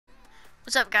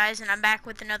What's up, guys? And I'm back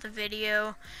with another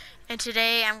video, and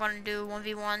today I'm going to do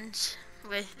 1v1s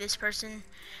with this person.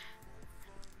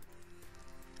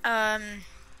 I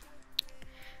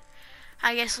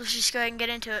guess let's just go ahead and get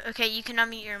into it. Okay, you can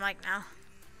unmute your mic now.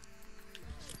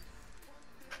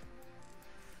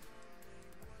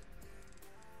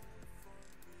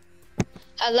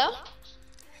 Hello?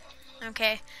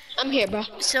 Okay, I'm here, bro.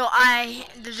 so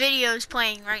the video is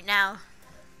playing right now.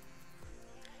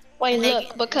 Wait, And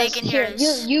look, because can hear here,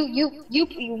 us.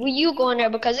 you go in there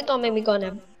because it's gonna make me go in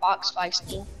that box fight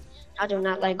thing. I do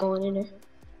not like going in there.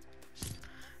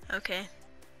 Okay,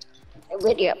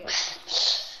 Video.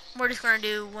 we're just going to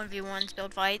do 1v1s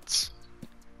build fights.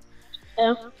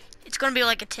 Yeah. It's going to be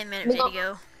like a 10-minute We go-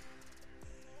 video.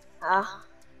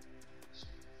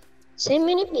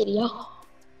 10-minute video.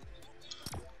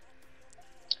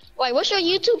 Wait, what's your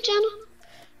YouTube channel?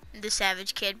 The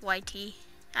Savage Kid YT.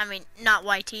 I mean, not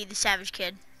YT, the Savage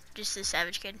Kid. Just the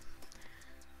Savage Kid.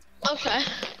 Okay.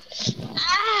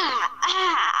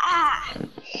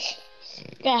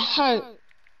 Got hurt.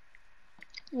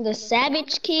 The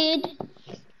Savage Kid.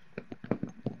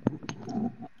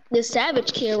 The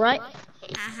Savage Kid, right?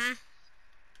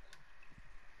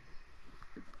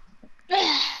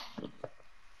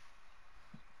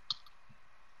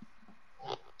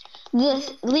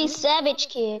 The Lee Savage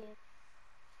Kid.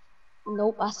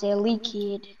 Nope, I said Lee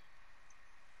Kid.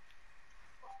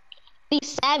 Lee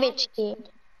Savage Kid.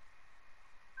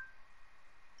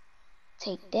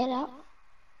 Take that out.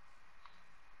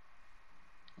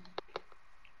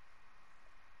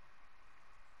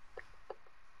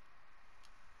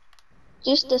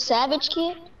 Just the Savage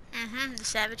Kid? The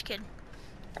Savage Kid.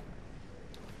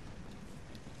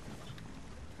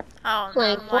 Oh, no,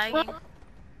 Wait, I'm lagging.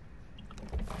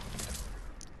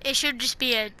 It should just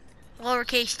be a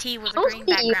lowercase t with a green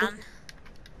background.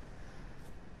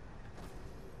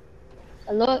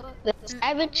 Look, the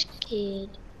Savage Kid.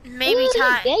 Maybe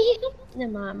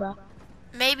Never mind, bro.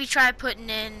 Maybe try putting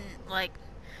in like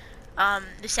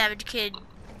the Savage Kid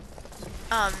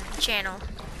channel.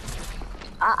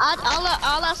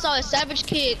 All I saw is Savage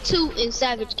Kid 2 and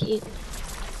Savage Kid.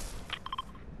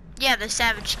 Yeah, the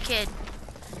Savage Kid.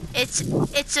 It's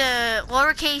a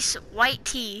lowercase white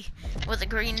T with a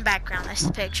green background. That's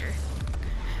the picture.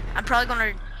 I'm probably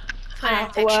gonna put in a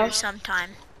picture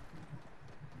sometime.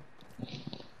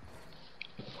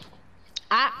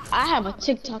 I have a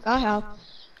TikTok. I have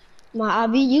my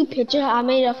IBU picture I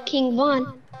made of King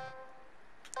Von.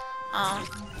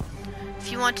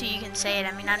 If you want to, you can say it.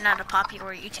 I mean, I'm not a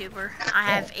popular YouTuber. I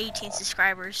have 18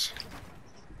 subscribers.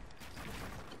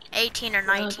 18 or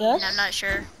 19, I'm not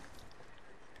sure.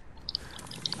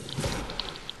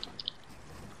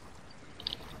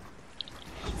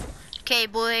 Okay,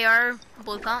 blue AR,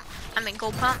 blue pump. I mean,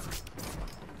 gold pump.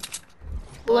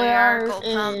 Blue AR, gold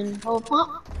pump. And gold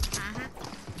pump.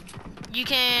 You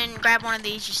can grab one of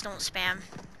these, just don't spam.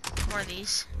 More of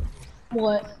these.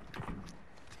 What?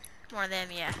 More of them,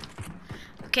 yeah.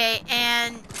 Okay,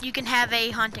 and you can have a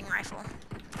hunting rifle.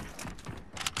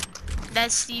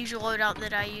 That's the usual loadout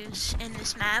that I use in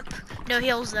this map. No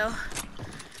heals though.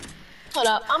 Hold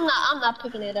up, I'm not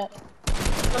picking it up.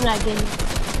 I'm not getting it.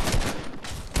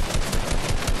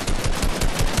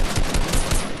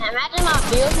 Imagine my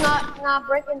build's not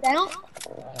breaking down.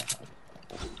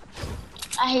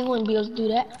 I hate when builds do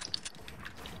that.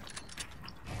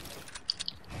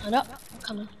 Hold up, I'm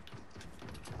coming.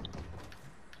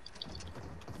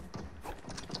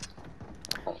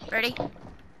 Ready?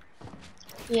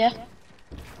 Yeah.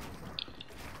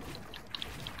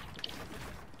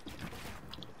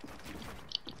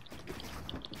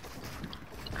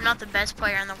 I'm not the best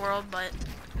player in the world, but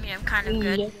I mean, I'm kind of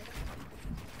good. Yeah.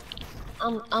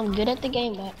 I'm good at the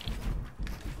game, but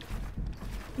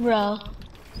bro.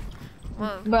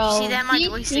 Whoa. Bro, See that? My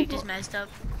joystick just messed up.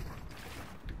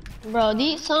 Bro,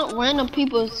 some random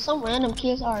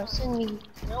kids are sending me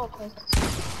no requests.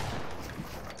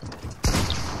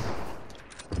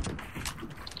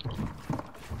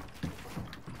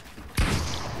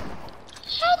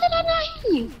 How did I not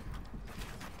hear you?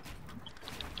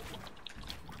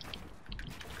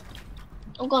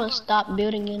 I'm gonna stop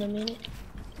building in a minute.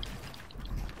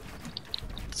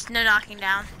 It's no knocking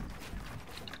down.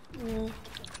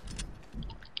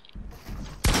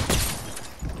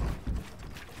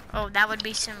 Oh, that would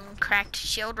be some cracked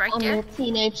shield right there. I'm at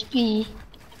 10 HP.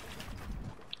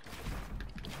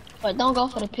 But don't go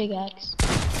for the pickaxe.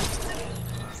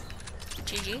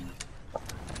 GG.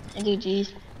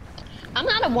 GG's. I'm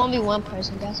not a 1v1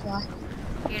 person, that's why.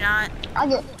 You're not?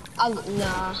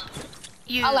 Nah.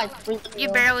 You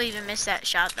barely even missed that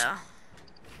shot though.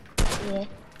 Yeah.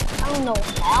 I don't know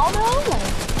how though. Like,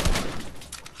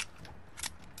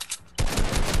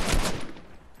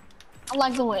 I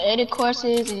like doing edit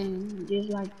courses and just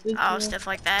like Oh, stuff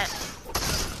like that.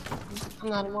 I'm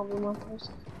not a 1v1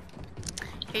 person.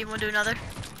 Here, you wanna do another?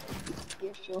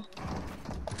 Yeah, sure.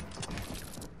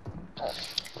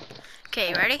 Okay,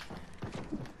 you ready?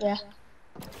 Yeah.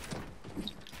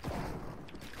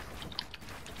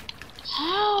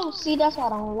 How? See, that's why I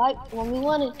don't like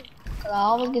 1v1. Cause I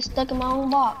always get stuck in my own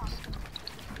box.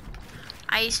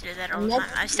 I used to do that all the time.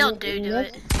 I still do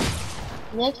it.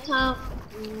 Next time,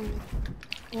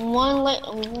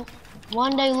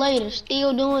 one day later,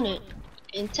 still doing it,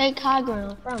 and take high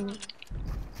ground from me.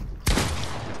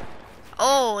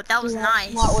 Oh, that was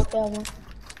nice. Smart with that one.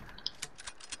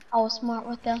 I was smart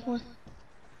with that one.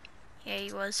 Yeah,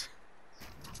 he was.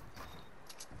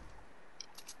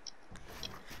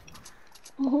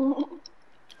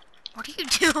 What are you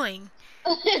doing?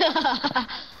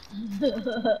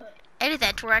 Edit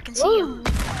that to where I can see you.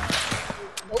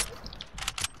 Nope.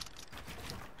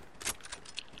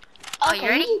 Oh, you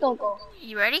ready? Go.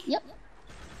 You ready? Yep.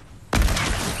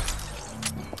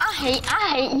 I hate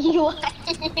you. I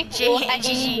hate you.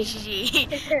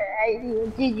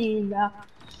 GG, bro.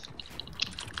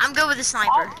 I'm good with the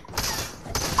sniper.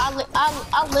 I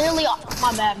literally,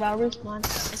 my bad, bro. Respawn.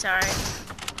 It's alright.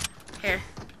 Here.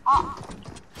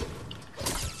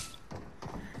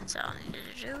 That's all I needed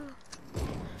to do.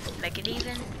 Make it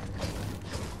even.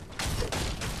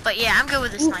 But yeah, I'm good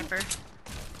with the sniper.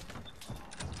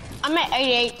 I'm at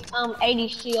 80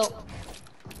 shield.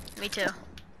 Me too.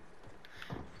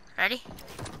 Ready?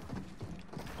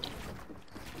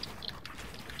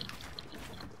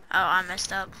 Oh, I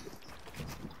messed up.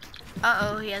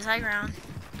 Uh-oh, he has high ground.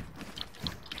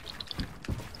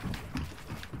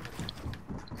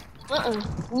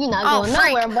 You're not going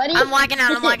nowhere, buddy. I'm lagging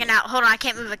out, Hold on, I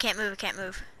can't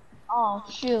move. Oh,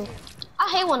 shoot. I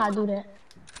hate when I do that.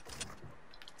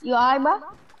 You alright, bro?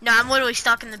 No, I'm literally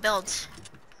stuck in the builds.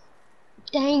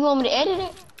 Dang, you want me to edit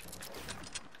it?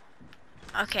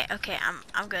 Okay,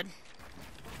 I'm good.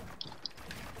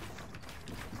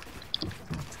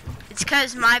 It's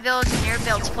cause my builds and your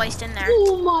builds placed in there.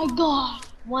 Oh my god.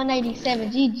 187,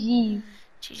 GG.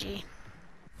 GG.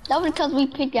 That was because we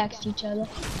pickaxed each other.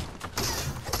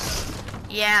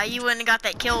 Yeah, you wouldn't have got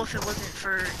that kill if it wasn't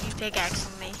for you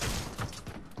pickaxing me.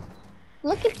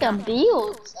 Look at the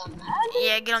builds.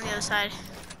 Yeah, get on the other side.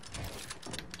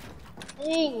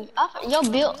 Dang, your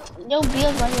build's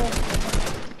right here.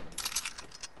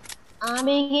 I'm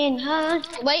getting high.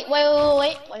 Wait.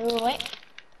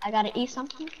 I gotta eat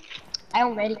something.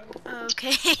 I'm ready.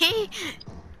 Okay.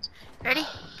 Ready?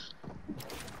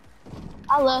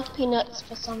 I love peanuts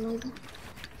for some reason.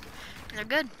 They're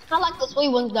good. I like the sweet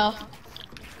ones though.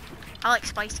 I like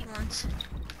spicy ones.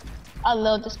 I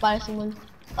love the spicy ones.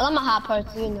 Well, I'm a hot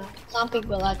person, you know. Some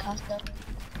people like hot stuff.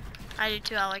 I do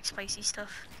too. I like spicy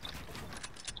stuff.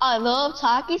 I love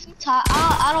Takis.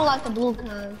 I don't like the blue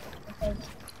kind.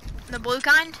 The blue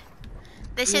kind?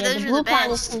 They say those are the blue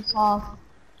kind is best. too soft.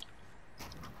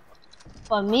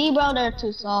 For me, bro, they're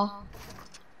too soft.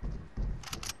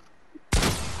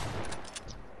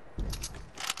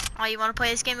 Oh, you want to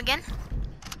play this game again?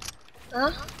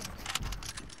 Huh?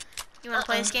 You want to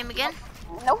play this game again?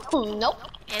 Nope.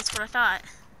 Yeah, that's what I thought.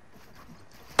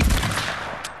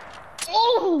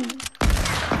 Ooh.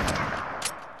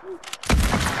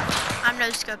 I'm no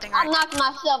scoping I right knocked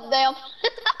myself down.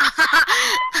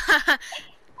 I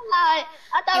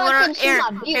thought I couldn't see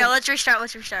my build. Here, let's restart.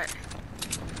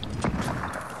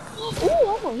 Ooh,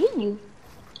 I'm gonna hit you.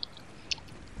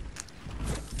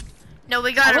 No,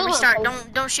 we gotta restart.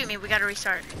 Don't shoot me. We gotta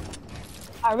restart.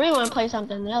 I really want to play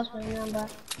something else right now,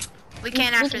 but we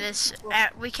can after this.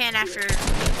 We can after we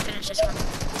finish this one.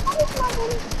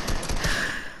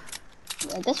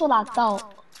 Yeah, that's what I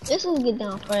thought. This will get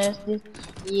down fast.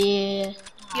 Yeah.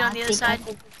 You on the other side?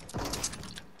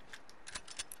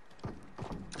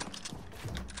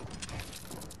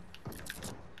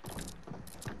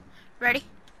 Ready?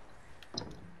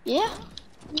 Yeah.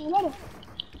 I'm ready.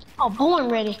 Oh, born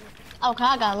ready. Okay,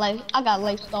 I got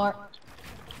late start.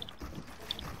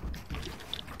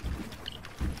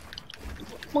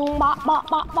 Boom, bop, bop,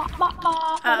 bop, bop, bop,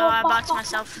 bop. I boxed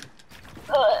myself.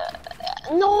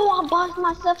 No, I boxed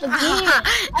myself again.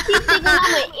 I keep thinking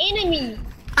I'm an enemy.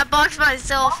 I boxed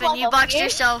myself and you boxed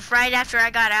yourself right after I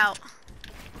got out.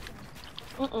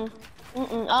 I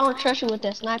don't trust you with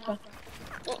that sniper.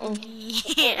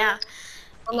 Yeah.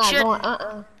 I'm not going,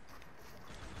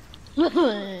 What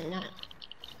are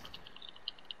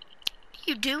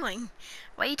you doing?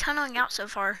 Why are you tunneling out so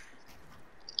far?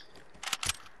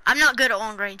 I'm not good at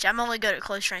long range. I'm only good at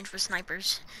close range with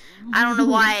snipers. I don't know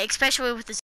why, especially with the